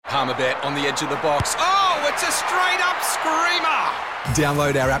Palmerbet on the edge of the box. Oh, it's a straight-up screamer!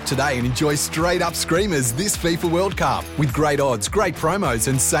 Download our app today and enjoy straight-up screamers this FIFA World Cup with great odds, great promos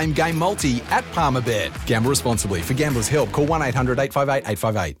and same-game multi at Palmerbet. Gamble responsibly. For Gamblers' Help, call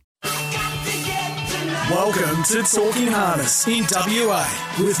 1-800-858-858. Welcome to Talking Harness in WA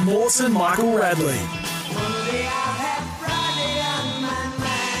with Morts and Michael Radley.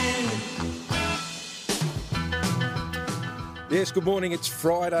 Yes, good morning. It's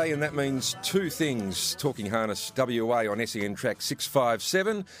Friday, and that means two things. Talking Harness WA on SEN Track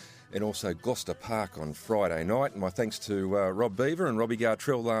 657 and also Gloucester Park on Friday night. And my thanks to Rob Beaver and Robbie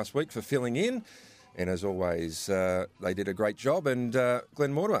Gartrell last week for filling in. And as always, they did a great job. And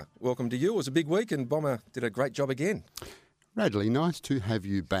Glenn Mortimer, welcome to you. It was a big week, and Bomber did a great job again. Radley, nice to have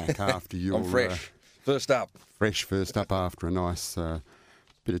you back after your... I'm fresh. First up after a nice...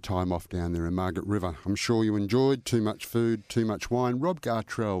 bit of time off down there in Margaret River. I'm sure you enjoyed. Too much food, too much wine. Rob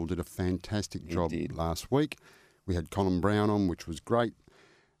Gartrell did a fantastic job last week. We had Colin Brown on, which was great.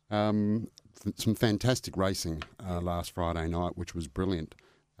 Some fantastic racing last Friday night, which was brilliant.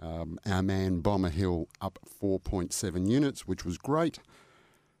 Our man Bomber Hill up 4.7 units, which was great.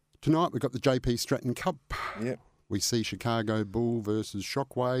 Tonight we've got the JP Stratton Cup. Yep. We see Chicago Bull versus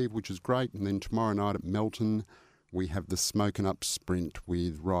Shockwave, which is great. And then tomorrow night at Melton, we have the Smoking Up Sprint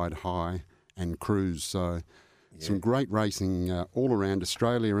with Ride High and Cruise. So some great racing all around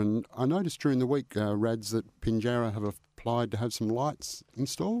Australia. And I noticed during the week, Rads, that Pinjarra have applied to have some lights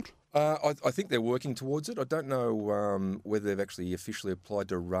installed. I think they're working towards it. I don't know whether they've actually officially applied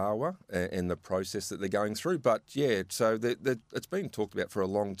to RAWA and the process that they're going through. But, yeah, so it's been talked about for a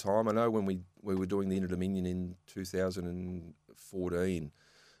long time. I know when we were doing the Inter-Dominion in 2014,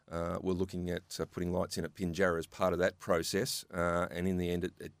 we're looking at putting lights in at Pinjarra as part of that process, and in the end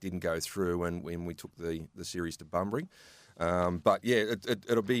it didn't go through, and when we took the series to Bunbury. But yeah,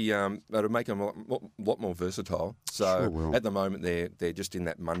 it'll make them a lot more versatile. So sure at the moment they're just in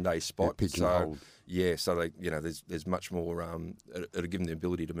that Monday spot. So yeah, so they, there's much more. It'll give them the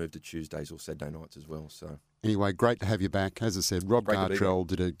ability to move to Tuesdays or Saturday nights as well. So anyway, great to have you back. As I said, Rob Gartrell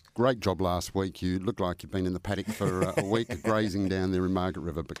did a great job last week. You look like you've been in the paddock for a week grazing down there in Margaret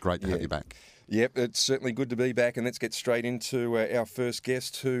River, but great to have you back. Yep, it's certainly good to be back, and let's get straight into our first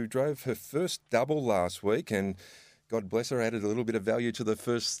guest who drove her first double last week, and God bless her, added a little bit of value to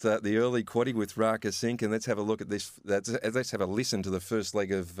the early quaddie with Raka Sink, and let's have a look at this. Let's have a listen to the first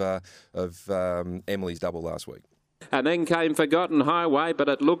leg of Emily's double last week. And then came Forgotten Highway, but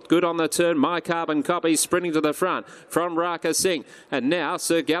it looked good on the turn. My Carbon Copy sprinting to the front from Raka Singh. And now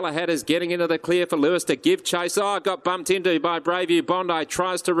Sir Galahad is getting into the clear for Lewis to give chase. Oh, got bumped into by Braveview Bondi.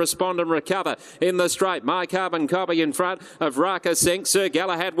 Tries to respond and recover in the straight. My Carbon Copy in front of Raka Singh. Sir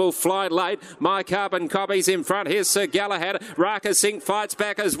Galahad will fly late. My Carbon Copy's in front. Here's Sir Galahad. Raka Singh fights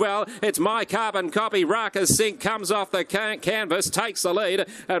back as well. It's My Carbon Copy. Raka Singh comes off the canvas, takes the lead,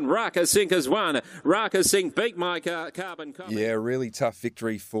 and Raka Singh has won. Raka Singh beat My Carbon Copy. Yeah, really tough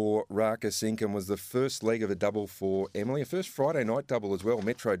victory for Raka Singh, and was the first leg of a double for Emily. A first Friday night double as well,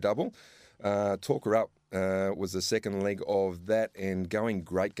 Metro double. Talk Her Up was the second leg of that, and going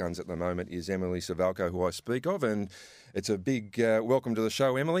great guns at the moment is Emily Suvaljko, who I speak of, and it's a big welcome to the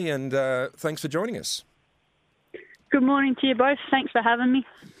show, Emily, and thanks for joining us. Good morning to you both. Thanks for having me.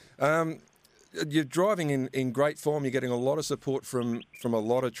 You're driving in great form. You're getting a lot of support from a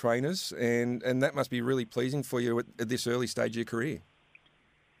lot of trainers, and that must be really pleasing for you at this early stage of your career.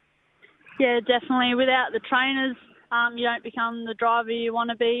 Yeah, definitely. Without the trainers, you don't become the driver you want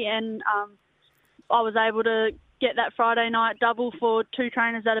to be, and I was able to get that Friday night double for two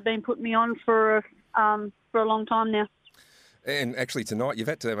trainers that have been putting me on for a long time now. And actually tonight you've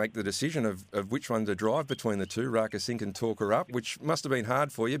had to make the decision of which one to drive between the two, Raka Sink and Talk Her Up, which must have been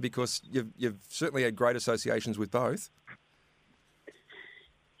hard for you because you've certainly had great associations with both.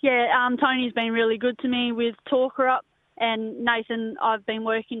 Yeah, Tony's been really good to me with Talk Her Up, and Nathan, I've been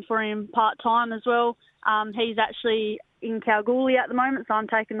working for him part-time as well. He's actually in Kalgoorlie at the moment, so I'm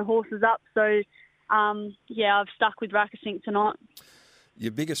taking the horses up. So, I've stuck with Raka Sink tonight.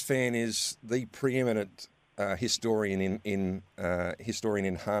 Your biggest fan is the preeminent historian in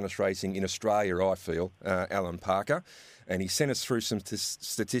harness racing in Australia, I feel, Alan Parker, and he sent us through some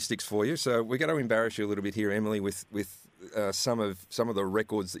statistics for you. So we're going to embarrass you a little bit here, Emily, with some of the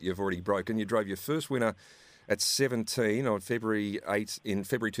records that you've already broken. You drove your first winner at 17 on February 8 in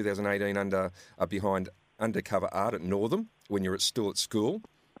February 2018 behind Undercover Art at Northam when you're still at school.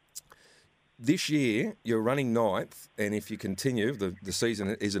 This year, you're running ninth, and if you continue, the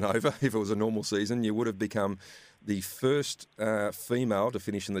season isn't over. If it was a normal season, you would have become the first female to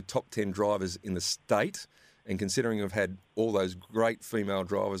finish in the top 10 drivers in the state And considering we've had all those great female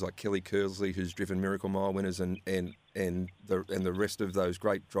drivers like Kelly Kersley, who's driven Miracle Mile winners, and the rest of those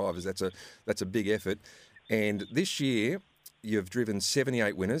great drivers, that's a big effort. And this year, you've driven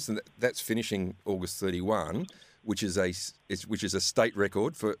 78 winners, and that's finishing August 31, which is a state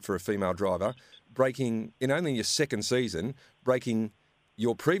record for a female driver, breaking in only your second season, breaking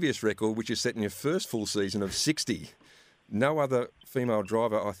your previous record, which is set in your first full season of 60. No other female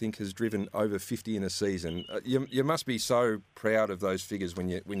driver, I think, has driven over 50 in a season. You must be so proud of those figures when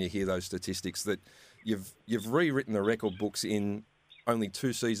you hear those statistics, that you've rewritten the record books in only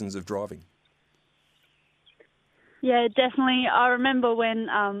 2 seasons of driving. Yeah, definitely. I remember when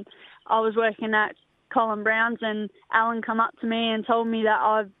I was working at Colin Brown's and Alan come up to me and told me that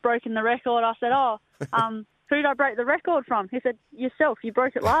I've broken the record. I said, who did I break the record from? He said, yourself. You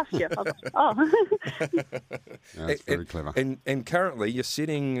broke it last year. I was like, oh. That's very clever. And currently you're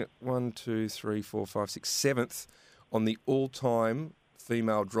sitting 7th on the all-time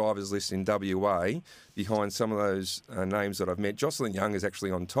female drivers list in WA, behind some of those names that I've met. Jocelyn Young is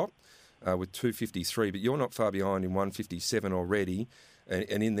actually on top with 253, but you're not far behind in 157 already.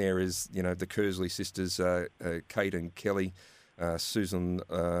 And in there is, the Kersley sisters, Kate and Kelly, Susan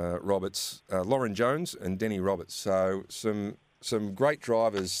Roberts, Lauren Jones, and Denny Roberts. So some great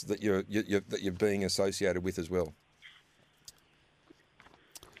drivers that you're being associated with as well.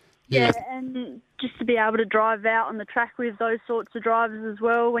 Yeah, and just to be able to drive out on the track with those sorts of drivers as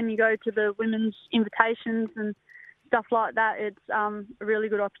well, when you go to the women's invitations and stuff like that, it's a really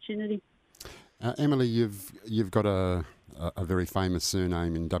good opportunity. Emily, you've got a very famous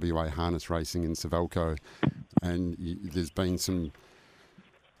surname in WA harness racing in Suvaljko, and there's been some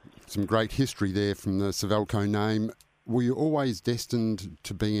great history there from the Suvaljko name. Were you always destined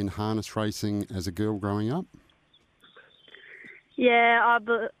to be in harness racing as a girl growing up? Yeah,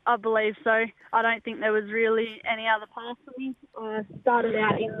 I believe so. I don't think there was really any other path for me. I started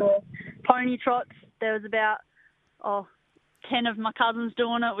out in the pony trots. There was about 10 of my cousins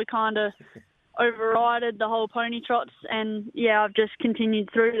doing it. We kind of overrided the whole pony trots, and I've just continued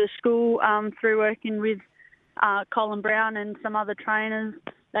through the school, through working with Colin Brown and some other trainers.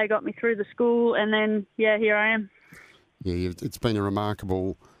 They got me through the school, and then here I am. Yeah, it's been a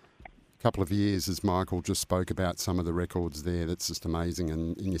remarkable couple of years, as Michael just spoke about some of the records there. That's just amazing.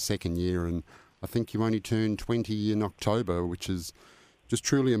 And in your second year, and I think you only turned 20 in October, which is just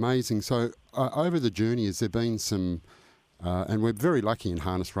truly amazing. So over the journey, has there been some, and we're very lucky in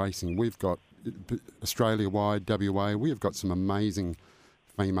harness racing, we've got Australia-wide, WA, we have got some amazing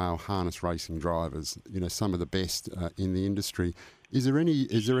female harness racing drivers, some of the best in the industry. Is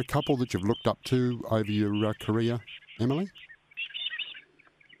there a couple that you've looked up to over your career, Emily?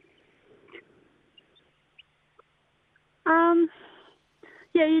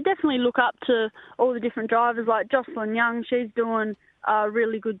 You definitely look up to all the different drivers, like Jocelyn Young. She's doing a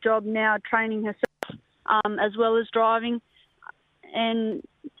really good job now training herself as well as driving. And,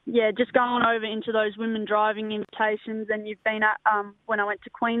 just going over into those women driving invitations, and you've been at, when I went to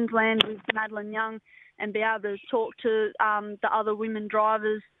Queensland with Madeline Young, and be able to talk to the other women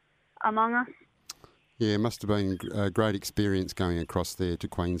drivers among us. Yeah, it must have been a great experience going across there to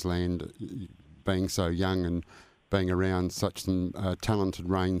Queensland, being so young and being around such some talented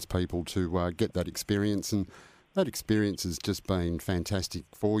Reigns people to get that experience. And that experience has just been fantastic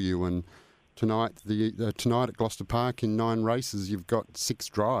for you. And tonight at Gloucester Park, in 9 races, you've got 6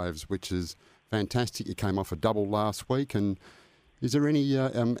 drives, which is fantastic. You came off a double last week. And is there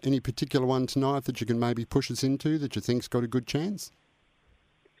any particular one tonight that you can maybe push us into that you think's got a good chance?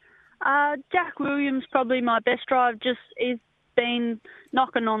 Jack Williams, probably my best drive. He's been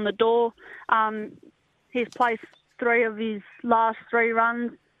knocking on the door. He's placed 3 of his last 3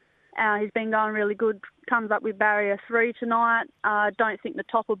 runs. He's been going really good. Comes up with barrier 3 tonight. I don't think the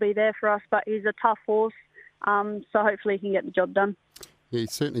top will be there for us, but he's a tough horse. So hopefully he can get the job done. Yeah,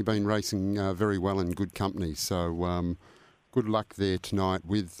 he's certainly been racing very well in good company. So good luck there tonight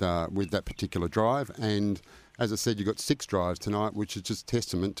with that particular drive. And as I said, you've got 6 drives tonight, which is just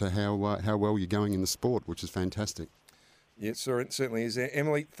testament to how well you're going in the sport, which is fantastic. Yes, sir, it certainly is.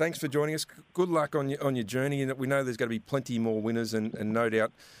 Emily, thanks for joining us. Good luck on your journey. And we know there's going to be plenty more winners, and no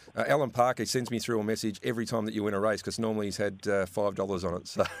doubt. Alan Parker sends me through a message every time that you win a race, because normally he's had $5 on it.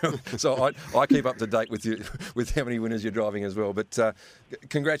 So I keep up to date with you with how many winners you're driving as well. But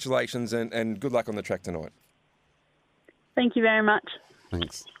congratulations and good luck on the track tonight. Thank you very much.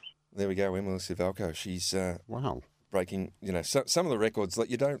 Thanks. There we go, Emily Suvaljko. She's breaking some of the records.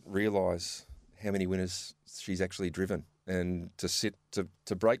 Like, you don't realise how many winners she's actually driven. And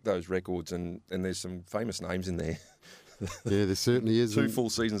to break those records, and there's some famous names in there. Yeah, there certainly is. 2 full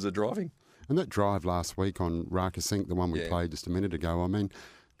seasons of driving. And that drive last week on Raka Sink, the one we played just a minute ago, I mean,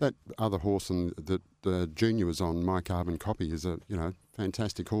 that other horse that the junior was on, My Carbon Copy, is a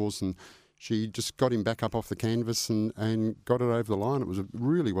fantastic horse, and she just got him back up off the canvas and got it over the line. It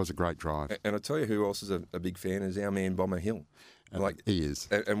really was a great drive. And I tell you who else is a big fan is our man Bomber Hill. He is.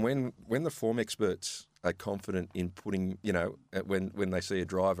 And when the form experts are confident in putting, when they see a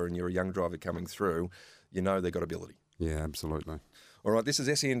driver and you're a young driver coming through, they've got ability. Yeah, absolutely. All right, this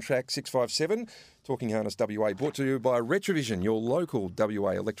is SEN Track 657, Talking Harness WA, brought to you by Retrovision, your local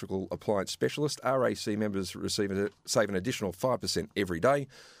WA electrical appliance specialist. RAC members save an additional 5% every day.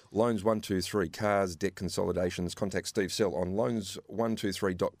 Loans 123, cars, debt consolidations. Contact Steve Sell on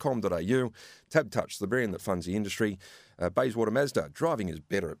loans123.com.au. Tab Touch, the brand that funds the industry. Bayswater Mazda, driving is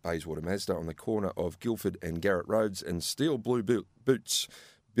better at Bayswater Mazda on the corner of Guildford and Garrett Roads. And Steel Blue Boots,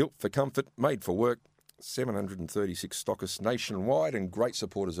 built for comfort, made for work. 736 stockists nationwide and great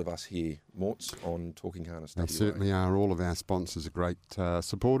supporters of us here, Morts, on Talking Harness WA. They certainly are. All of our sponsors are great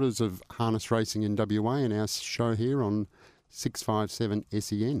supporters of harness racing in WA and our show here on 657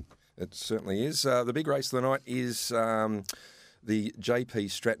 SEN. It certainly is. The big race of the night is the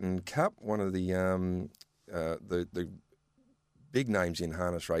JP Stratton Cup. One of the big names in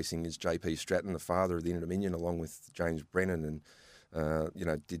harness racing is JP Stratton, the father of the Inter-Dominion, along with James Brennan, and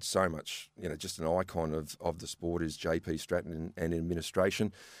did so much, just an icon of the sport is JP Stratton and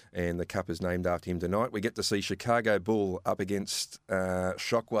administration, and the Cup is named after him tonight. We get to see Chicago Bull up against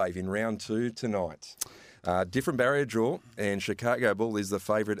Shockwave in round 2 tonight. Different barrier draw, and Chicago Bull is the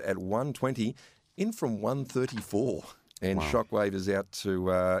favourite at 120, in from 134. And wow. Shockwave is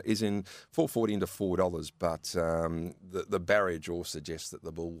is in 440 into $4, but the barrier draw suggests that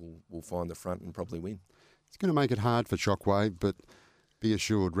the Bull will find the front and probably win. It's going to make it hard for Shockwave, but be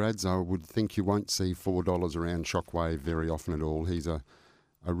assured, Rads, I would think you won't see $4 around Shockwave very often at all. He's a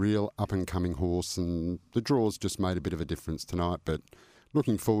real up-and-coming horse, and the draw's just made a bit of a difference tonight, but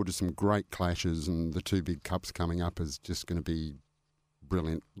looking forward to some great clashes, and the two big cups coming up is just going to be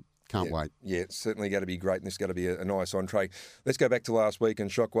brilliant. Can't wait. Yeah, it's certainly going to be great, and this is going to be a nice entree. Let's go back to last week,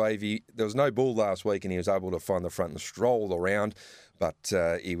 and Shockwave, there was no bull last week, and he was able to find the front and stroll around, but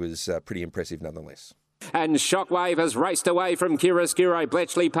he was pretty impressive nonetheless. And Shockwave has raced away from Chiaroscuro.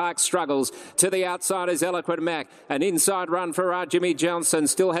 Bletchley Park struggles. To the outside is Eloquent Mac. An inside run for Jimmy Johnson.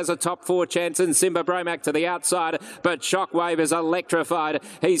 Still has a top 4 chance, and Simba Bromac to the outside. But Shockwave is electrified.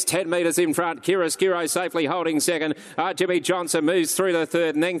 He's 10 metres in front. Chiaroscuro safely holding second. Jimmy Johnson moves through the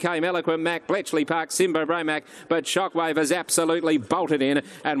third, and then came Eloquent Mac, Bletchley Park, Simba Bromac. But Shockwave has absolutely bolted in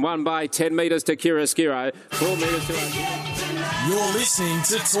and won by 10 metres to Chiaroscuro. 4 metres to You're listening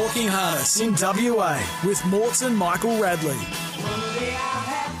to Talking Harness in WA with Morts and Michael Radley.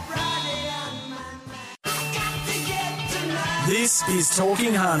 This is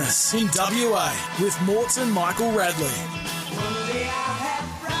Talking Harness in WA with Morts and Michael Radley.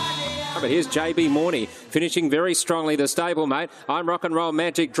 But here's JB Morney finishing very strongly, the stablemate. I'm Rock and Roll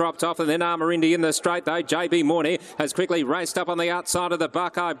Magic dropped off, and then Armour Indy in the straight, though. JB Morney has quickly raced up on the outside of the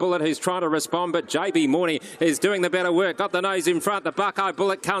Buckeye Bullet, who's trying to respond, but JB Morney is doing the better work. Got the nose in front. The Buckeye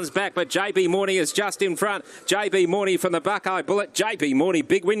Bullet comes back, but JB Morney is just in front. JB Morney from the Buckeye Bullet. JB Morney,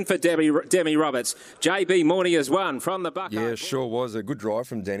 big win for Demi Roberts. JB Morney has won from the Buckeye Bullet. Sure was a good drive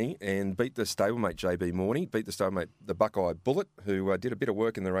from Denny, and beat the stablemate JB Morney, beat the stablemate the Buckeye Bullet, who did a bit of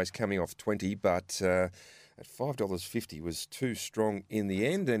work in the race coming off 20, but at $5.50 was too strong in the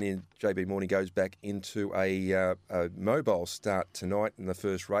end, and JB Morney goes back into a mobile start tonight in the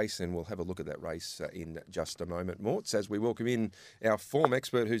first race, and we'll have a look at that race in just a moment, Morts, as we welcome in our form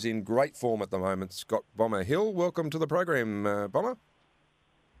expert who's in great form at the moment, Scott Bomber Hill. Welcome to the program, Bomber.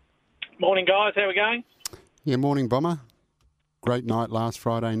 Morning, guys. How are we going? Yeah, morning, Bomber. Great night last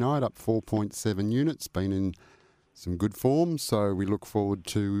Friday night, up 4.7 units, been in some good form, so we look forward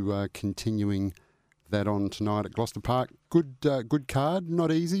to continuing that on tonight at Gloucester Park. Good card,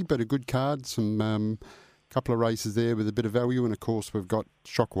 not easy, but a good card. Some couple of races there with a bit of value, and of course we've got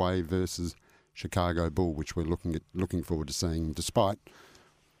Shockwave versus Chicago Bull, which we're looking forward to seeing. Despite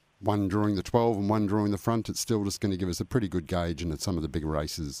one drawing the 12 and one drawing the front, it's still just going to give us a pretty good gauge into some of the bigger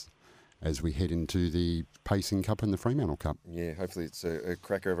races as we head into the Pacing Cup and the Fremantle Cup. Yeah, hopefully it's a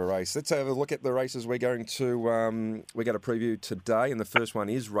cracker of a race. Let's have a look at the races we're going to preview today, and the first one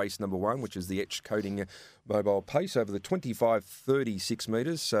is race number 1, which is the Etch Coating Mobile Pace over the 25-36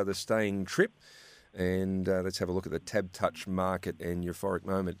 metres, so the staying trip. And let's have a look at the Tab Touch market, and Euphoric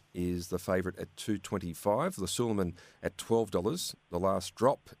Moment is the favourite at $2.25, the Suleiman at $12, the Last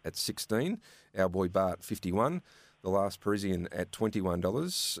Drop at $16, Our Boy Bart $51, The Last Parisian at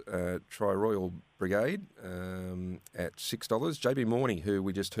 $21. Tri-Royal Brigade at $6. JB Morney, who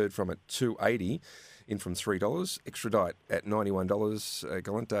we just heard from, at $2.80, in from $3. Extradite at $91.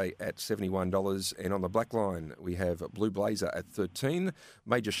 Galante at $71. And on the black line, we have Blue Blazer at $13.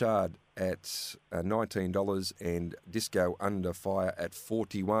 Major Shard at $19 and Disco Under Fire at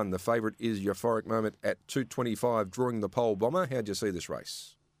 $41. The favourite is Euphoric Moment at $2.25, drawing the pole. Bomber, how'd you see this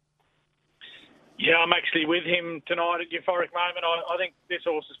race? Yeah, I'm actually with him tonight at Euphoric Moment. I think this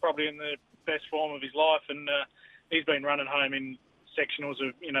horse is probably in the best form of his life, and he's been running home in sectionals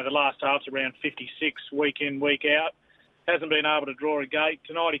of, the last half's around 56 week in, week out. Hasn't been able to draw a gate.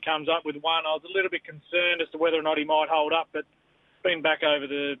 Tonight he comes up with one. I was a little bit concerned as to whether or not he might hold up, but been back over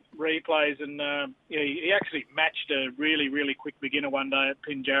the replays, and he actually matched a really, really quick beginner one day at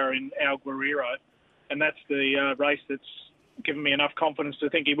Pinjarra in Al Guerrero, and that's the race that's given me enough confidence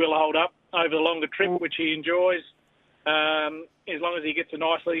to think he will hold up over the longer trip, which he enjoys. As long as he gets a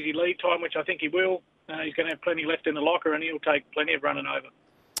nice, easy lead time, which I think he will, he's going to have plenty left in the locker, and he'll take plenty of running over.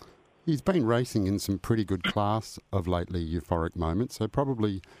 He's been racing in some pretty good class of lately, Euphoric Moment, so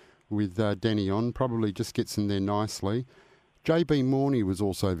probably with Danny on, probably just gets in there nicely. JB Morney was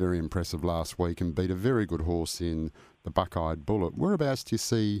also very impressive last week and beat a very good horse in the Buck-Eyed Bullet. Whereabouts do you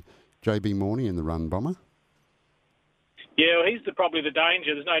see JB Morney in the run, Bomber? Yeah, well, he's probably the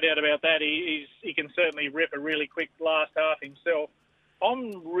danger. There's no doubt about that. He can certainly rip a really quick last half himself.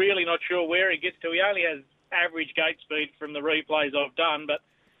 I'm really not sure where he gets to. He only has average gate speed from the replays I've done, but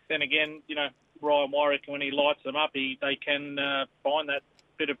then again, Ryan Warwick, when he lights them up, they can find that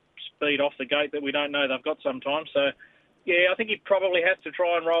bit of speed off the gate that we don't know they've got sometimes. So, yeah, I think he probably has to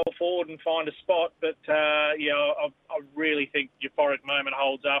try and roll forward and find a spot, but I really think Euphoric Moment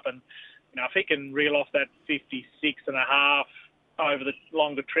holds up, and if he can reel off that 56.5 over the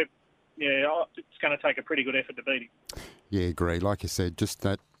longer trip, it's going to take a pretty good effort to beat him. Yeah, agree. Like you said, just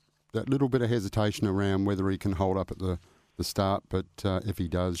that little bit of hesitation around whether he can hold up at the start, but if he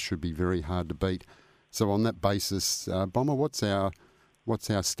does, should be very hard to beat. So on that basis, Bomber, what's our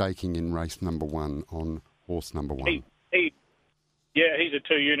staking in race number 1 on horse number 1? He's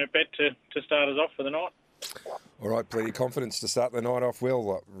a 2-unit bet to start us off for the night. All right, plenty of confidence to start the night off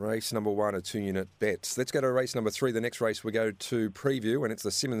well. Race number 1, a 2-unit bet. Let's go to race number 3. The next race we go to preview, and it's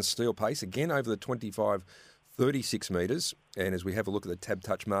the Simmons Steel Pace, again over the 25-36 metres. And as we have a look at the Tab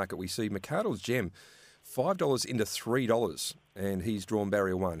Touch market, we see McArdle's Gem, $5 into $3, and he's drawn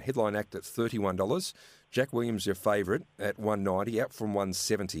barrier 1. Headline Act at $31. Jack Williams, your favourite, at $190, out from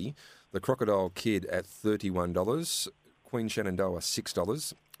 $170. The Crocodile Kid at $31. Queen Shenandoah,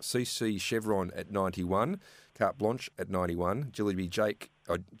 $6. CC Chevron at $91. Carte Blanche at $91. Jillaby Jake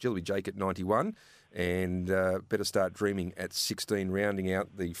at $91. And Better Start Dreaming at $16, rounding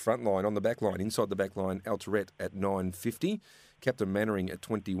out the front line. On the back line, inside the back line, Alterette at $9.50. Captain Mannering at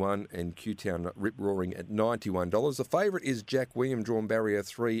 $21 and Q-Town Rip Roaring at $91. The favourite is Jack William, drawn barrier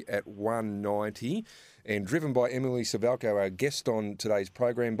 3 at $190, and driven by Emily Suvaljko, our guest on today's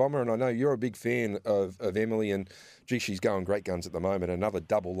program, Bomber. And I know you're a big fan of Emily, and gee, she's going great guns at the moment. Another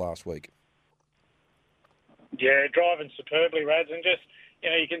double last week. Yeah, driving superbly, Rads, and just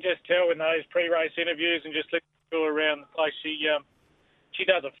you can just tell in those pre-race interviews and just listen to her around the place. She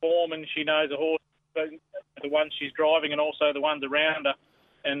does a form and she knows a horse, the ones she's driving and also the ones around her.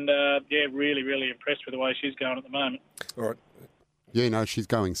 And, really, really impressed with the way she's going at the moment. All right. Yeah, no, she's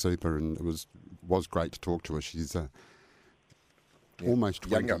going super, and it was great to talk to her. She's almost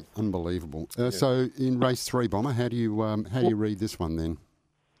 20. Younger. Unbelievable. So in race 3, Bomber, how do you read this one then?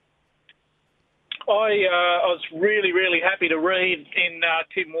 I was really, really happy to read in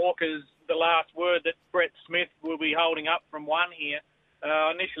Tim Walker's The Last Word that Brett Smith will be holding up from 1 here.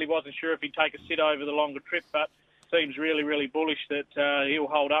 I initially wasn't sure if he'd take a sit over the longer trip, but seems really, really bullish that he'll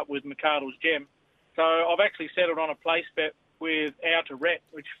hold up with McArdle's Gem. So I've actually settled on a place bet with Alterette,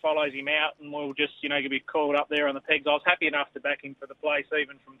 which follows him out, and we'll just, be called up there on the pegs. I was happy enough to back him for the place,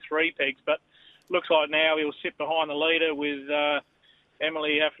 even from 3 pegs, but looks like now he'll sit behind the leader with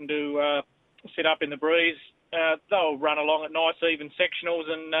Emily having to sit up in the breeze. They'll run along at nice, even sectionals,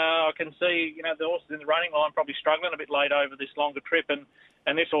 and I can see, the horses in the running line probably struggling a bit late over this longer trip, and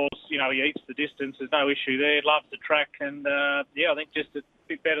this horse, he eats the distance. There's no issue there. Loves the track, and I think just a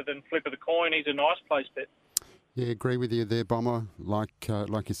bit better than flip of the coin. He's a nice place bet. Yeah, agree with you there, Bomber. Like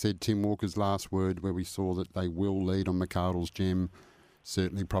you said, Tim Walker's Last Word, where we saw that they will lead on McArdle's Gem,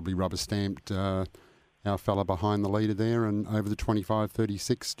 certainly probably rubber stamped our fella behind the leader there, and over the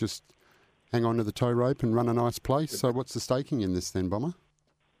 25-36, just hang on to the tow rope and run a nice place. So what's the staking in this then, Bomber?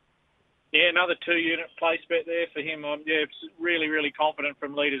 Yeah, another 2-unit place bet there for him. I'm really, really confident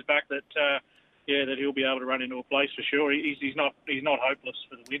from leaders back that that he'll be able to run into a place for sure. He's not hopeless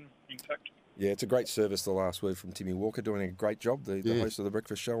for the win, in fact. Yeah, it's a great service, the last word from Timmy Walker, doing a great job, the host of the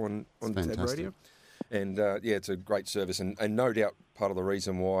breakfast show on TED Radio. And, it's a great service, and no doubt part of the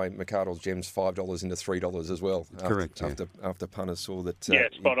reason why McArdle's Gems $5 into $3 as well. Correct, After punters saw that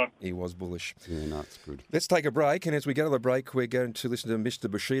spot on. He was bullish. Yeah, no, it's good. Let's take a break, and as we go to the break, we're going to listen to Mr.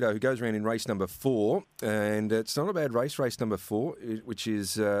 Bushido, who goes around in race number 4, and it's not a bad race number 4, which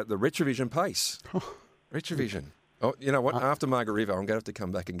is the Retrovision Pace. Retrovision. Oh, you know what? After Margaret River, I'm going to have to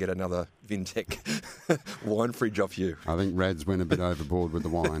come back and get another Vintec wine fridge off you. I think Rads went a bit overboard with the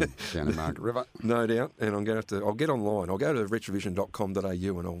wine down in Margaret River. No doubt. And I'm going to I'll get online. I'll go to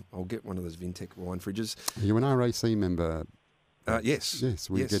retrovision.com.au and I'll get one of those Vintec wine fridges. Are you an RAC member? Yes. Yes,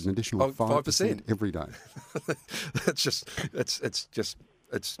 we get an additional 5% every day.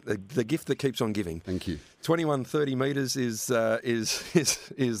 It's the gift that keeps on giving. Thank you. 2130 metres is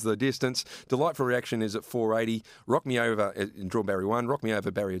the distance. Delightful Reaction is at $4.80. Rock Me Over in draw barrier 1. Rock Me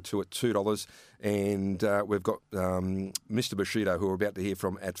Over barrier 2 at $2. And we've got Mr. Bushido, who we're about to hear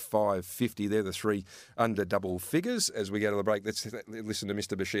from, at $5.50. They're the 3 under double figures. As we go to the break, let's listen to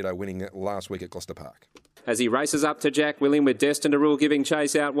Mr. Bushido winning last week at Gloucester Park. As he races up to Jack William with Destined to Rule giving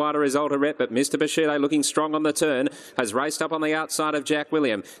chase out wider is Alter Rep, but Mr. Bushido looking strong on the turn, has raced up on the outside of Jack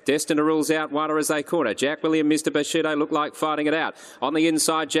William. Destined to Rule's out wider as they corner. Jack William, Mr. Bushido look like fighting it out. On the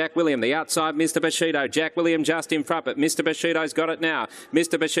inside, Jack William. The outside, Mr. Bushido. Jack William just in front, but Mr. Bushido's got it now.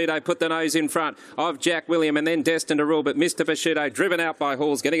 Mr. Bushido put the nose in front of Jack William and then Destined to Rule, but Mr. Bushido driven out by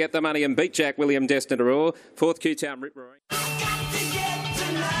Hall's going to get the money and beat Jack William, Destined to Rule. 4th Q-Town Rip Roaring.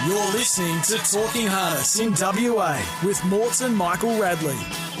 You're listening to Talking Harness in WA with Morts and Michael Radley.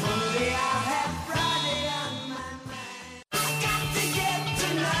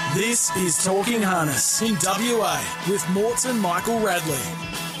 This is Talking Harness in WA with Morts and Michael Radley.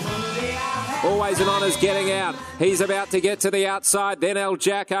 Always and Honours getting out. He's about to get to the outside. Then El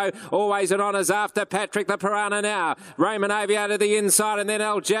Jacko. Always and Honours after Patrick the Piranha now. Raymond Aviator to the inside and then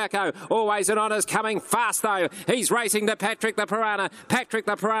El Jacko. Always and Honours coming fast though. He's racing to Patrick the Piranha. Patrick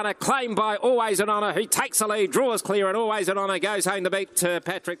the Piranha claimed by Always and Honour, who takes the lead, draws clear, and Always and Honour goes home to beat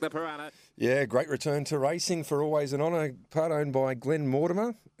Patrick the Piranha. Yeah, great return to racing for Always and Honour, part owned by Glenn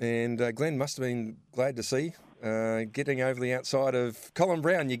Mortimer. And Glenn must have been glad to see getting over the outside of Colin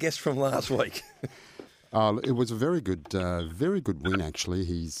Brown, your guest from last week. It was a very good win actually.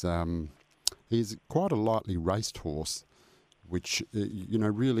 He's quite a lightly raced horse, which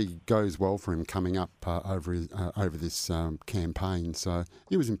really goes well for him coming up over this campaign. So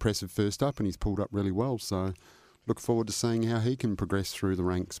he was impressive first up, and he's pulled up really well. So look forward to seeing how he can progress through the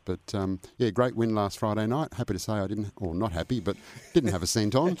ranks. But great win last Friday night. Happy to say I didn't, or not happy, but didn't have a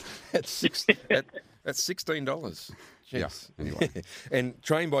cent on. That's $16. Yes. Yeah, anyway. And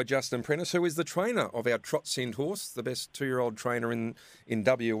trained by Justin Prentice, who is the trainer of our Trot Send horse, the best 2-year-old trainer in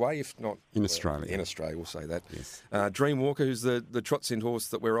WA, if not... In Australia. In Australia, we'll say that. Yes. Dream Walker, who's the Trot Send horse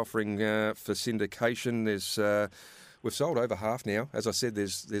that we're offering for syndication. There's... We've sold over half now. As I said,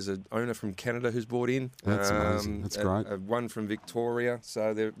 there's an owner from Canada who's bought in. That's amazing. That's great. One from Victoria.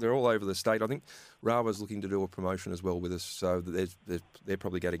 So they're all over the state. I think Rawa's looking to do a promotion as well with us. So they're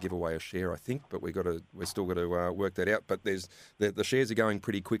probably going to give away a share, I think. But we're still got to work that out. But the shares are going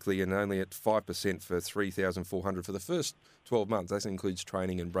pretty quickly, and only at 5% for 3,400 for the first 12 months. That includes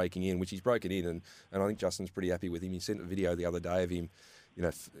training and breaking in, which he's broken in, and I think Justin's pretty happy with him. He sent a video the other day of him,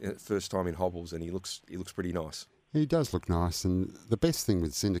 first time in hobbles, and he looks pretty nice. He does look nice, and the best thing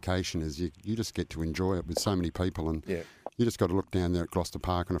with syndication is you just get to enjoy it with so many people, and you just got to look down there at Gloucester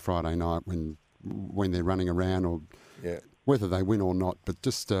Park on a Friday night when they're running around, or whether they win or not. But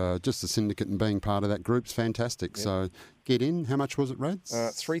just the syndicate and being part of that group's fantastic. Yeah. So get in. How much was it, Rads?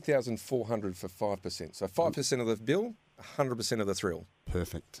 3,400 for 5%. So 5% of the bill, 100% of the thrill.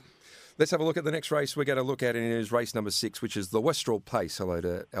 Perfect. Let's have a look at the next race we're going to look at, and it is race number 6, which is the Westrel Pace. Hello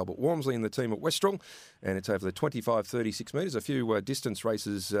to Albert Walmsley and the team at Westrel, and it's over the 25-36 metres. A few distance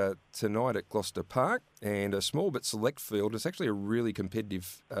races tonight at Gloucester Park, and a small but select field. It's actually a really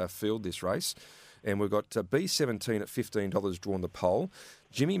competitive field, this race. And we've got B17 at $15 drawn the pole.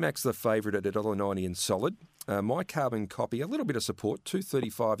 Jimmy Mac's the favourite at $1.90 in solid. My Carbon Copy, a little bit of support,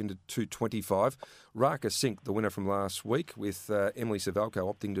 $2.35 into $2.25. Raka Sink, the winner from last week, with Emily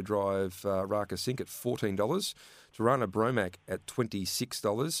Suvaljko opting to drive Raka Sink at $14. Tirana Bromac at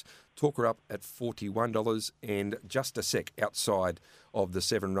 $26. Talker Up at $41. And Just a Sec outside of the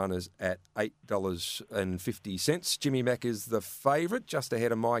 7 runners at $8.50. Jimmy Mac is the favourite, just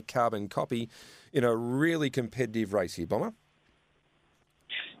ahead of My Carbon Copy in a really competitive race here, Bomber.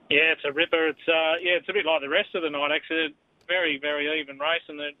 Yeah, it's a ripper. It's a bit like the rest of the night, actually. very, very even race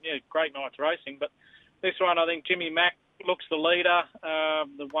and great night's racing. But this one, I think Jimmy Mack looks the leader.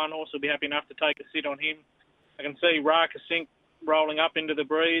 The one horse will be happy enough to take a sit on him. I can see Raka Sink rolling up into the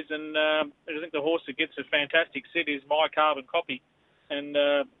breeze, and I think the horse that gets a fantastic sit is My Carbon Copy. And,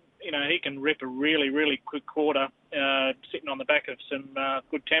 he can rip a really, really quick quarter, sitting on the back of some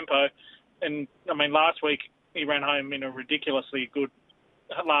good tempo. And, last week he ran home in a ridiculously good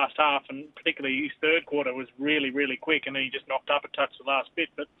last half, and particularly his third quarter was really, really quick, and he just knocked up a touch the last bit.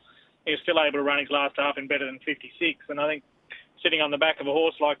 But he was still able to run his last half in better than 56. And I think sitting on the back of a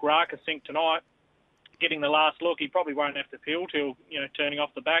horse like Raka Sink tonight, getting the last look, he probably won't have to feel till, turning off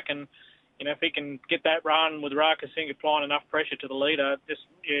the back. And, if he can get that run with Raka Sink applying enough pressure to the leader, just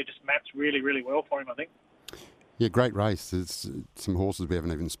maps really, really well for him, I think. Yeah, great race. There's some horses we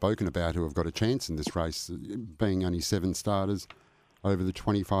haven't even spoken about who have got a chance in this race, being only 7 starters over the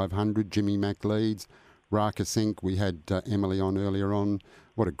 2,500. Jimmy Mack leads. Raka Sink, we had Emily on earlier on.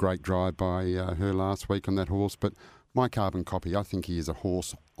 What a great drive by her last week on that horse. But My Carbon Copy, I think he is a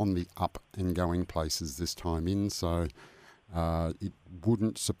horse on the up and going places this time in. So it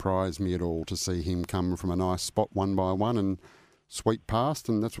wouldn't surprise me at all to see him come from a nice spot 1 by 1 and sweep past.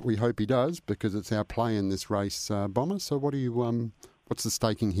 And that's what we hope he does, because it's our play in this race, Bomber. So what do you? What's the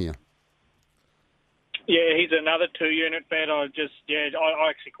staking here? Yeah, he's another 2-unit bet. I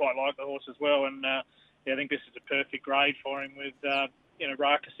actually quite like the horse as well, and I think this is a perfect grade for him with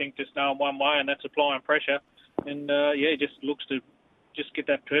Raka Sink just knowing one way, and that's applying pressure, and he just looks to just get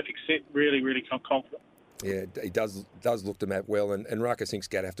that perfect sit. Really, really confident. Yeah, he does look to map well, and Raka Sink's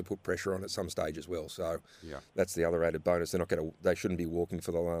going to have to put pressure on at some stage as well. So that's the other added bonus. They shouldn't be walking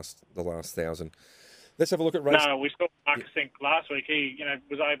for the last 1,000. Let's have a look at race. No, we saw Raka Sink last week. He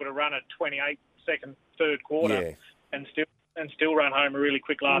was able to run a 28-second third quarter and still run home a really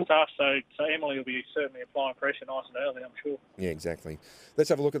quick last half. So Emily will be certainly applying pressure nice and early, I'm sure. Yeah, exactly. Let's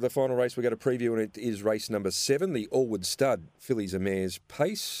have a look at the final race. We've got a preview, and it is race number 7, the Allwood Stud Fillies and Mares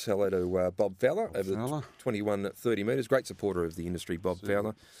Pace. Hello to Bob Fowler over the 21-30 metres. Great supporter of the industry, Bob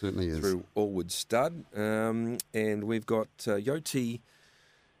Fowler. Certainly is. Through Allwood Stud. And we've got Yoti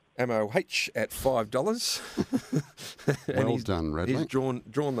MOH at $5. Well done, Radley. He's drawn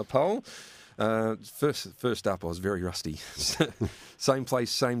the pole. First up, I was very rusty. Same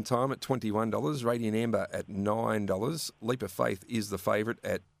place, same time at $21. Radiant Amber at $9. Leap of Faith is the favourite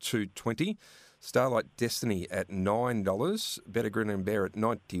at $2.20. Starlight Destiny at $9. Better Grin and Bear at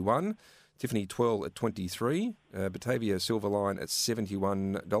 $91. Tiffany Twirl at $23. Batavia Silverline at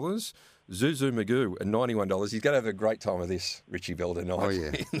 $71. Zuzu Magoo at $91. He's going to have a great time of this, Richie Bell tonight. Oh,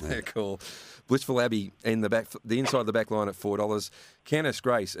 yeah. They're cool. Blissful Abbey in the inside the back line at $4. Candice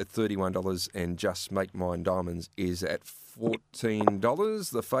Grace at $31. And Just Make Mine Diamonds is at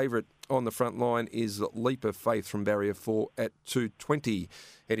 $14. The favourite on the front line is Leap of Faith from Barrier 4 at $2.20.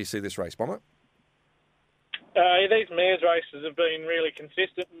 How do you see this race, Bomber? These mares races have been really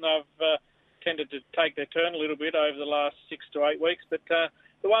consistent, and they've tended to take their turn a little bit over the last 6 to 8 weeks. But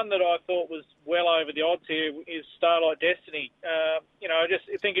the one that I thought was well over the odds here is Starlight Destiny. I just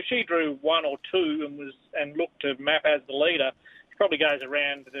think if she drew 1 or 2 and looked to map as the leader, she probably goes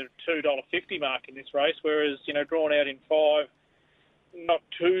around the $2.50 mark in this race. Whereas drawn out in 5, not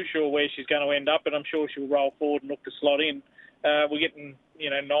too sure where she's going to end up, but I'm sure she'll roll forward and look to slot in. We're getting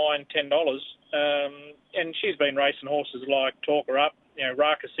 $9, $10, and she's been racing horses like Talk Her Up.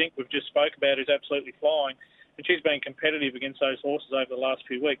 Raka Sink we've just spoke about is absolutely flying. And she's been competitive against those horses over the last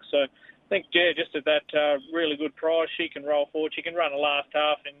few weeks. So I think, just at that really good price, she can roll forward. She can run a last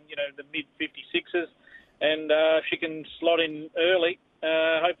half in, the mid-56s. And if she can slot in early,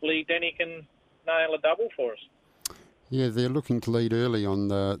 hopefully Denny can nail a double for us. Yeah, they're looking to lead early on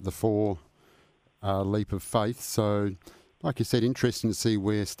the 4 Leap of Faith. So, like you said, interesting to see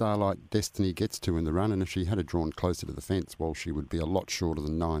where Starlight Destiny gets to in the run. And if she had it drawn closer to the fence, well, she would be a lot shorter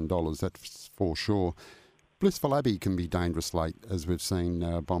than $9. That's for sure. Blissful Abbey can be dangerous late, as we've seen,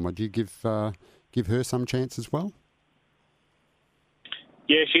 Bomber. Do you give her some chance as well?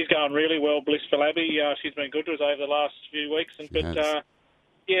 Yeah, she's going really well, Blissful Abbey. She's been good to us over the last few weeks. Just a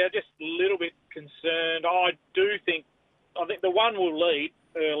little bit concerned. I think the one will lead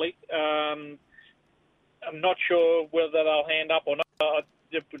early. I'm not sure whether they'll hand up or not.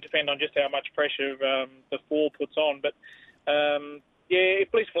 It would depend on just how much pressure the 4 puts on. But,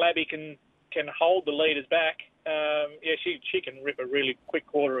 if Blissful Abbey can hold the leaders back, she can rip a really quick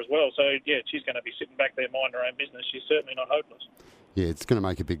quarter as well. So, she's going to be sitting back there minding her own business. She's certainly not hopeless. Yeah, it's going to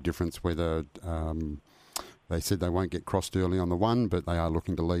make a big difference whether they said they won't get crossed early on the 1, but they are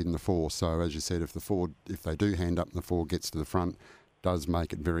looking to lead in the 4. So, as you said, if they do hand up and the 4 gets to the front, does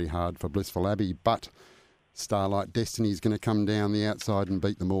make it very hard for Blissful Abbey. But Starlight Destiny's going to come down the outside and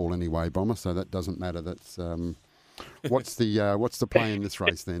beat them all anyway, Bomber. So that doesn't matter. That's what's the play in this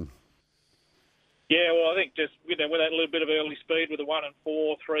race then? Yeah, well, I think just with that little bit of early speed with the 1 and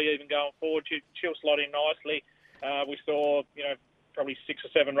 4, 3 even going forward, she'll slot in nicely. We saw, probably 6 or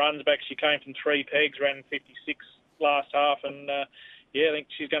 7 runs back. She came from 3 pegs, ran 56 last half, and I think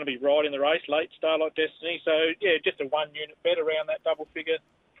she's going to be right in the race late, Starlight Destiny. So, just a 1 unit bet around that double figure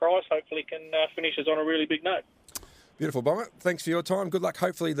price. Hopefully can finish us on a really big note. Beautiful, Bomber. Thanks for your time. Good luck.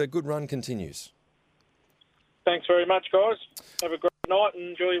 Hopefully the good run continues. Thanks very much, guys. Have a great night and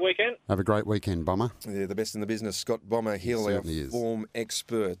enjoy your weekend. Have a great weekend, Bomber. Yeah, the best in the business, Scott Bomber Hill, our form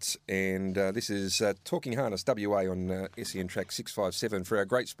expert. And this is Talking Harness WA on SEN Track 657 for our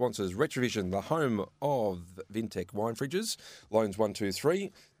great sponsors, Retrovision, the home of Vintec wine fridges, Loans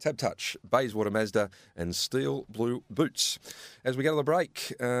 123, Tab Touch, Bayswater Mazda and Steel Blue Boots. As we go to the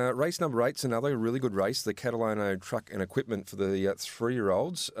break, race number 8's another really good race, the Catalano Truck and Equipment for the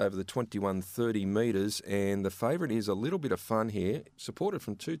 3-year-olds over the 21.30 metres, and the favourite is a little bit of fun here, supported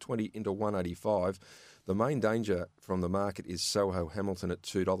from 220 into 185. The main danger from the market is Soho Hamilton at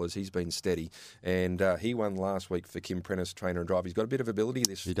 $2. He's been steady, and he won last week for Kim Prentice, trainer and driver. He's got a bit of ability,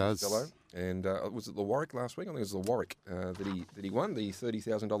 this fellow. And was it the Warwick last week? I think it was the Warwick that he won, the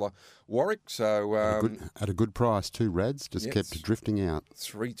 $30,000 Warwick. So at a good price too, Rads. Just kept drifting out.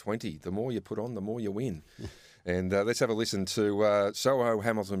 $3.20. The more you put on, the more you win. And let's have a listen to Soho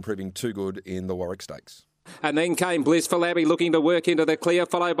Hamilton proving too good in the Warwick Stakes. And then came Blissful Abbey looking to work into the clear,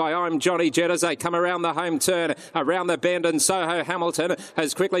 followed by I'm Johnny Jett as they come around the home turn, around the bend, and Soho Hamilton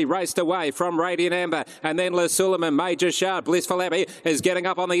has quickly raced away from Radiant Amber. And then Le Suleiman, Major Shard, Blissful Abbey is getting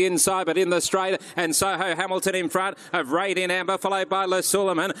up on the inside, but in the straight, and Soho Hamilton in front of Radiant Amber, followed by Le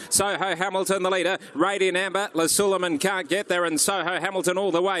Suleiman. Soho Hamilton the leader, Radiant Amber, Le Suleiman can't get there, and Soho Hamilton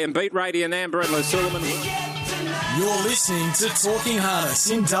all the way and beat Radiant Amber and Le Suleiman. You're listening to Talking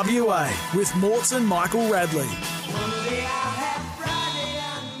Harness in WA with Morts and Michael Radley.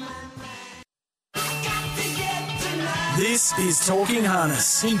 This is Talking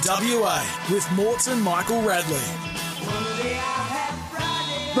Harness in WA with Morts and Michael Radley.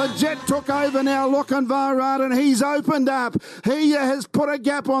 The Jet took over now, Lochinvar, and he's opened up. He has put a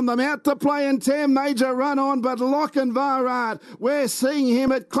gap on them. Out to play in 10, Major run on, but Lochinvar, we're seeing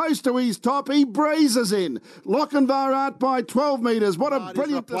him at close to his top. He breezes in. Lochinvar by 12 metres. What a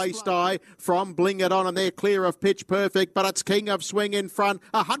brilliant display from Bling It On, and they're clear of Pitch Perfect, but it's King of Swing in front.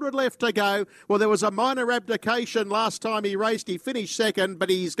 100 left to go. Well, there was a minor abdication last time he raced. He finished second, but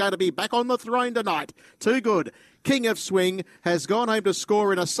he's going to be back on the throne tonight. Too good. King of Swing has gone home to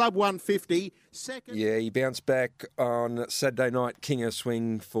score in a sub-150. Second. Yeah, he bounced back on Saturday night, King of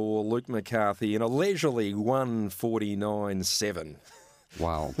Swing for Luke McCarthy in a leisurely 149.7.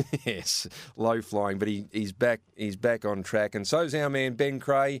 Wow. Yes, low flying, but he's back on track. And so's our man Ben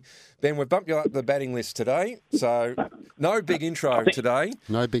Cray. Ben, we've bumped you up the batting list today, so no big intro today.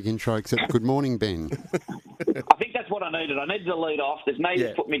 No big intro except good morning, Ben. I think that's what I needed. I needed to lead off. There's no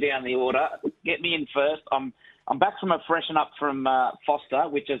to put me down the order. Get me in first. I'm back from a freshen up from Foster,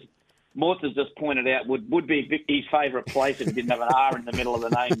 which is Morts has just pointed out would be his favourite place if he didn't have an R in the middle of the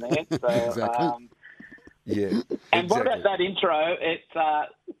name there. So, exactly. And what about that intro? It's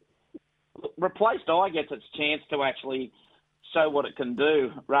Replaced Eye gets its chance to actually show what it can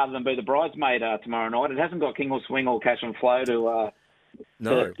do rather than be the bridesmaid tomorrow night. It hasn't got King or Swing or Cash and Flow to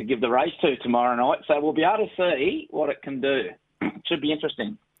give the race to tomorrow night. So we'll be able to see what it can do. Should be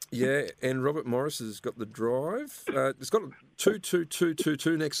interesting. Yeah, and Robert Morris has got the drive. It's got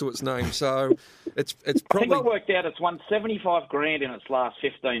 22222 next to its name, so it's probably. I think I worked out it's won $75,000 in its last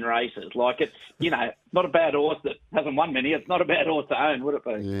 15 races. Like it's not a bad horse that hasn't won many. It's not a bad horse to own, would it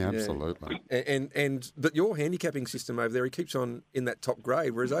be? Yeah, absolutely. But your handicapping system over there, he keeps on in that top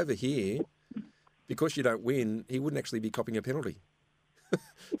grade, whereas over here, because you don't win, he wouldn't actually be copping a penalty.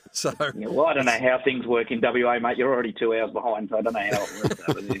 So, well, I don't know how things work in WA, mate. You're already 2 hours behind, so I don't know how it works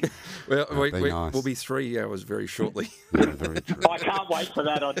over there. Well, we'll be 3 hours very shortly. Yeah, very true. I can't wait for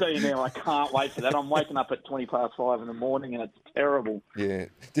that. I'll tell you now, I can't wait for that. I'm waking up at 5:20 in the morning, and it's terrible. Yeah.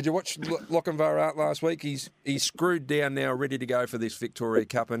 Did you watch Lochinvar last week? He's screwed down now, ready to go for this Victoria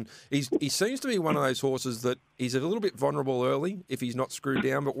Cup, and he seems to be one of those horses that he's a little bit vulnerable early if he's not screwed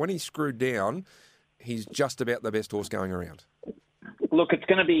down, but when he's screwed down, he's just about the best horse going around. Look, it's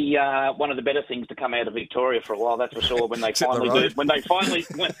going to be one of the better things to come out of Victoria for a while. That's for sure. When they finally do, when they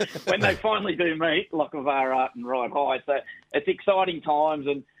finally do meet Lochinvar and Ride High, so it's exciting times.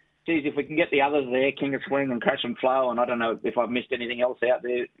 And geez, if we can get the others there, King of Swing and Crash and Flow, and I don't know if I've missed anything else out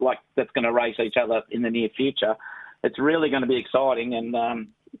there like that's going to race each other in the near future. It's really going to be exciting. And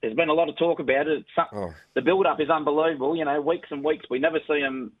there's been a lot of talk about it. The build-up is unbelievable. You know, weeks and weeks. We never see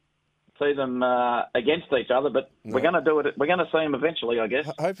them against each other, but we're going to do it. We're going to see them eventually, I guess.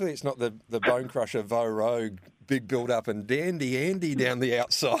 Hopefully, it's not the Bone Crusher Vo Rogue big build-up and Dandy Andy down the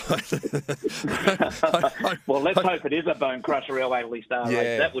outside. Well, let's hope it is a Bone Crusher Real Waverley Star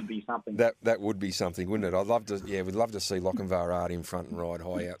race. That would be something. That would be something, wouldn't it? I'd love to. Yeah, we'd love to see Lochinvar Art in front and ride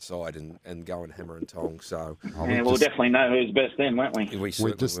high outside and go and hammer and tong. So we'll definitely know who's best then, won't we? We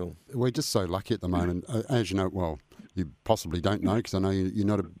certainly will. We're just so lucky at the moment, as you know. Well, you possibly don't know because I know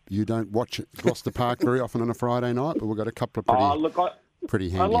you don't watch Gloucester Park very often on a Friday night, but we've got a couple of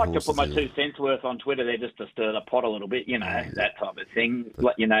pretty handy I like to horses put my here. 2 cents worth on Twitter there just to stir the pot a little bit, you know, that type of thing.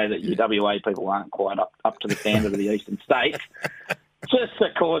 Let you know that WA people aren't quite up to the standard of the eastern states. Just to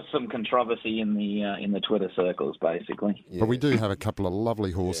cause some controversy in the Twitter circles, basically. But we do have a couple of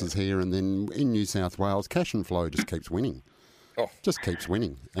lovely horses here, and then in New South Wales, Cash and Flow just keeps winning. Just keeps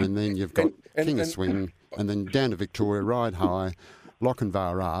winning. And then you've got King of Swing, and then down to Victoria, Ride High,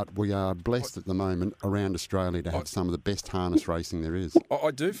 Lochinvar Art. We are blessed at the moment around Australia to have some of the best harness racing there is.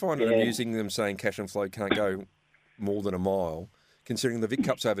 I do find it amusing them saying Cash and Flow can't go more than a mile, considering the Vic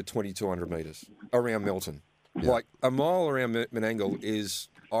Cup's over 2,200 metres around Melton. Yeah. Like, a mile around Menangle is,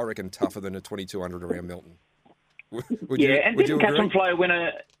 I reckon, tougher than a 2,200 around Melton. Didn't Cash and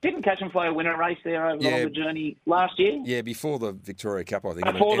Flow win a race there over the longer journey last year? Yeah, before the Victoria Cup, I think.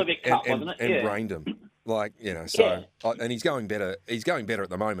 Before the Vic Cup, wasn't it? And brained him. Like, you know, so... And he's going better. He's going better at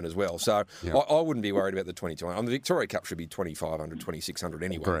the moment as well. So I wouldn't be worried about the 2,200. The Victoria Cup should be 2,500, 2,600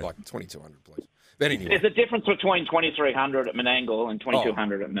 anyway. Correct. Like 2,200, please. But anyway. There's a difference between 2,300 at Menangle and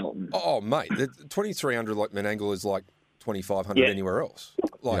 2,200 at Melton. Oh, mate. The 2,300 like Menangle is like 2,500 anywhere else.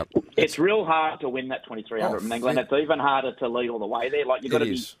 Like, it's real hard to win that 2,300 at Menangle, and it's even harder to lead all the way there. Like, you've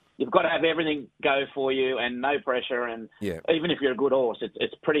got to have everything go for you and no pressure. And even if you're a good horse,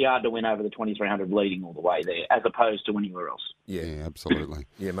 it's pretty hard to win over the 2,300 leading all the way there, as opposed to anywhere else. Yeah, absolutely.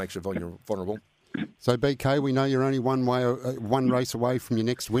 Makes you vulnerable. So, BK, we know you're only one race away from your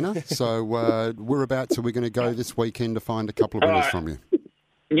next winner. So we're going to go this weekend to find a couple of winners from you.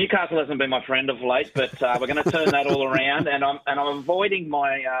 Newcastle hasn't been my friend of late, but we're going to turn that all around. And I'm avoiding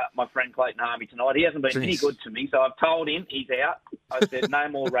my friend Clayton Harvey tonight. He hasn't been any good to me, so I've told him he's out. I said no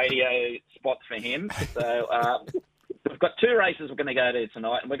more radio spots for him. So we've got 2 races we're going to go to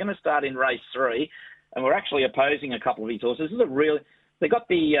tonight, and we're going to start in race 3. And we're actually opposing a couple of these horses. This is they got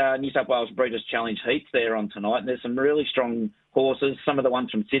the New South Wales Breeders' Challenge heats there on tonight, and there's some really strong horses. Some of the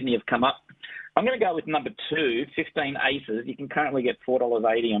ones from Sydney have come up. I'm going to go with number 2, 15 Aces. You can currently get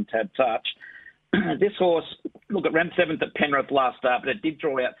 $4.80 on Tab Touch. This horse, look, it ran 7th at Penrith last start, but it did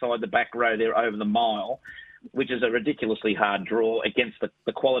draw outside the back row there over the mile, which is a ridiculously hard draw against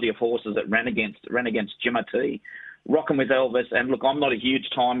the quality of horses it ran against. It ran against Jimmer T, Rockin' with Elvis. And look, I'm not a huge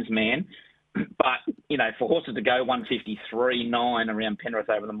times man, but, you know, for horses to go 153.9 around Penrith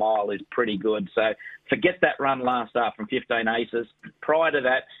over the mile is pretty good. So forget that run last start from 15 Aces. Prior to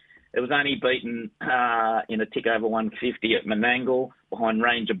that, it was only beaten in a tick over 150 at Menangle behind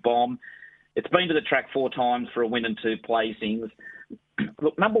Ranger Bomb. It's been to the track 4 times for a win and 2 placings.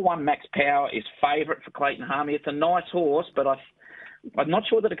 Look, number 1, Max Power, is favourite for Clayton Harvey. It's a nice horse, but I'm not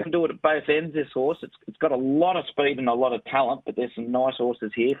sure that it can do it at both ends, this horse. It's got a lot of speed and a lot of talent, but there's some nice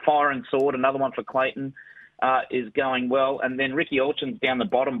horses here. Fire and Sword, another one for Clayton, is going well. And then Ricky Orchin's down the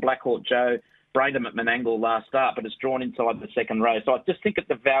bottom, Black Hawk Joe, brained him at Menangle last start, but it's drawn inside the second row. So I just think at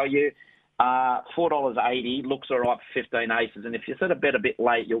the value, $4.80 looks all right for 15 Aces. And if you sort of bet a bit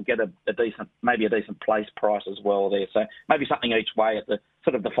late, you'll get a decent place price as well there. So maybe something each way at the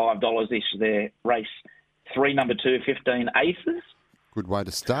sort of the $5-ish there. Race 3, number 2, 15 Aces. Good way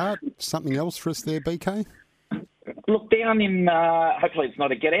to start. Something else for us there, BK? Look, down in, hopefully it's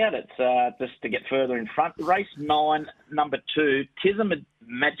not a get out, it's just to get further in front. Race 9, number 2, Tism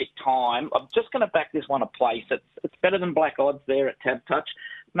Magic Time. I'm just going to back this one a place. It's better than black odds there at Tab Touch.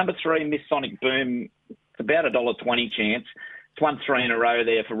 Number 3, Miss Sonic Boom. It's about $1.20 chance. It's won 3 in a row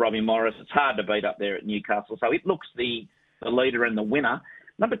there for Robbie Morris. It's hard to beat up there at Newcastle. So it looks the leader and the winner.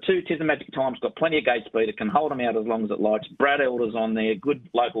 Number 2, Tism Magic Time's got plenty of gate speed. It can hold them out as long as it likes. Brad Elder's on there, good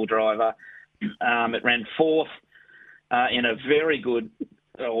local driver. It ran 4th in a very good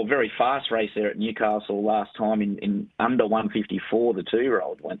or very fast race there at Newcastle last time in under 154. The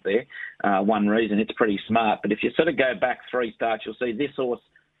 2-year-old went there. One reason, it's pretty smart. But if you sort of go back 3 starts, you'll see this horse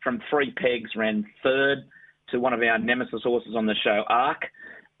from 3 pegs ran 3rd to one of our nemesis horses on the show, Arc.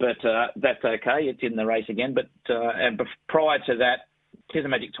 But that's okay. It's in the race again. But prior to that, Tism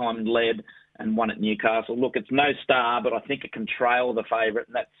Magic Time led and won at Newcastle. Look, it's no star, but I think it can trail the favourite,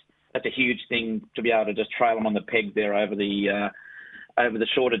 and that's a huge thing to be able to just trail them on the peg there over the over the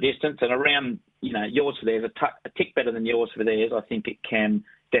shorter distance. And around, yours for theirs, a tick better than yours for theirs, I think it can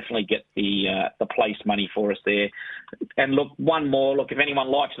definitely get the place money for us there. And look, one more. Look, if anyone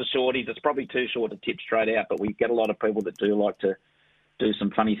likes the shorties, it's probably too short to tip straight out, but we get a lot of people that do like to do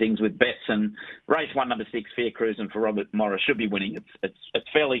some funny things with bets. And race 1, number 6, Fair Cruising for Robert Morris should be winning. It's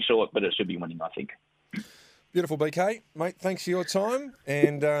fairly short, but it should be winning, I think. Beautiful, BK. Mate, thanks for your time.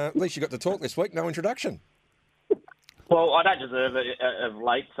 And at least you got to talk this week. No introduction. Well, I don't deserve it of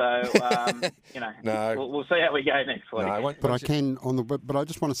late, so No. we'll see how we go next week. No, but I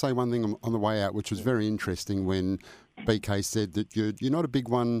just want to say one thing on the way out, which was very interesting when BK said that you're not a big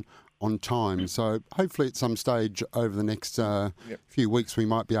one on time. So hopefully at some stage over the next few weeks we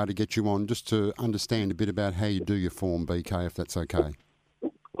might be able to get you on just to understand a bit about how you do your form, BK, if that's okay.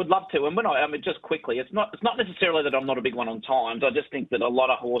 Would love to. And just quickly, it's not necessarily that I'm not a big one on times. I just think that a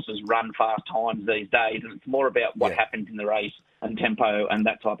lot of horses run fast times these days, and it's more about what happens in the race and tempo and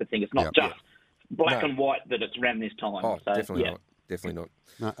that type of thing. It's not just black and white that it's ran this time. Oh, so, definitely not. Definitely not.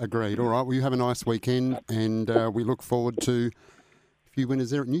 No, agreed. All right. Well, you have a nice weekend, and we look forward to a few winners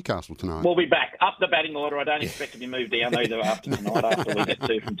there at Newcastle tonight. We'll be back. Up the batting order. I don't expect to be moved down either after tonight after we get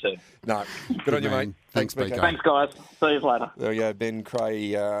 2 from 2. No. Good on you, mate. Thanks, BK. Thanks, guys. See you later. There we go. Ben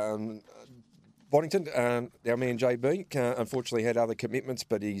Cray, Boddington, our man JB, unfortunately had other commitments,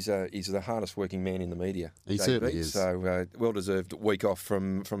 but he's the hardest working man in the media. He JB, certainly is. So well-deserved week off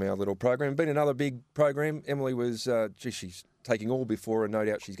from our little program. Been another big program. Emily was, she's taking all before, and no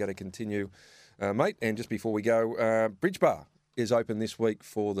doubt she's going to continue, mate. And just before we go, Bridge Bar is open this week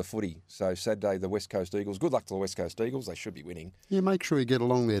for the footy. So Saturday, the West Coast Eagles. Good luck to the West Coast Eagles. They should be winning. Yeah, make sure you get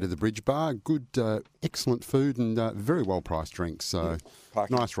along there to the Bridge Bar. Good, excellent food and very well-priced drinks. So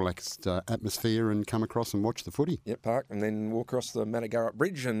nice, relaxed atmosphere, and come across and watch the footy. Yep, park, and then walk across the Madagarra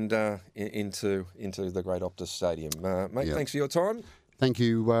Bridge and into the Great Optus Stadium. Mate, thanks for your time. Thank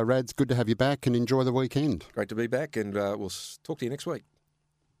you, Rads. Good to have you back, and enjoy the weekend. Great to be back, and we'll talk to you next week.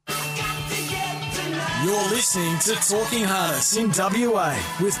 You're listening to Talking Harness in WA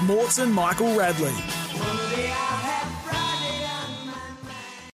with Morts and Michael Radley.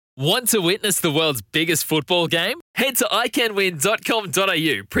 Want to witness the world's biggest football game? Head to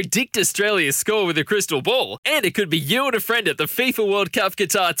iCanWin.com.au, predict Australia's score with a crystal ball, and it could be you and a friend at the FIFA World Cup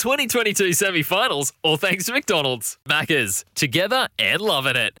Qatar 2022 semi-finals, all thanks to McDonald's. Maccas, together and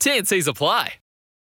loving it. TNCs apply.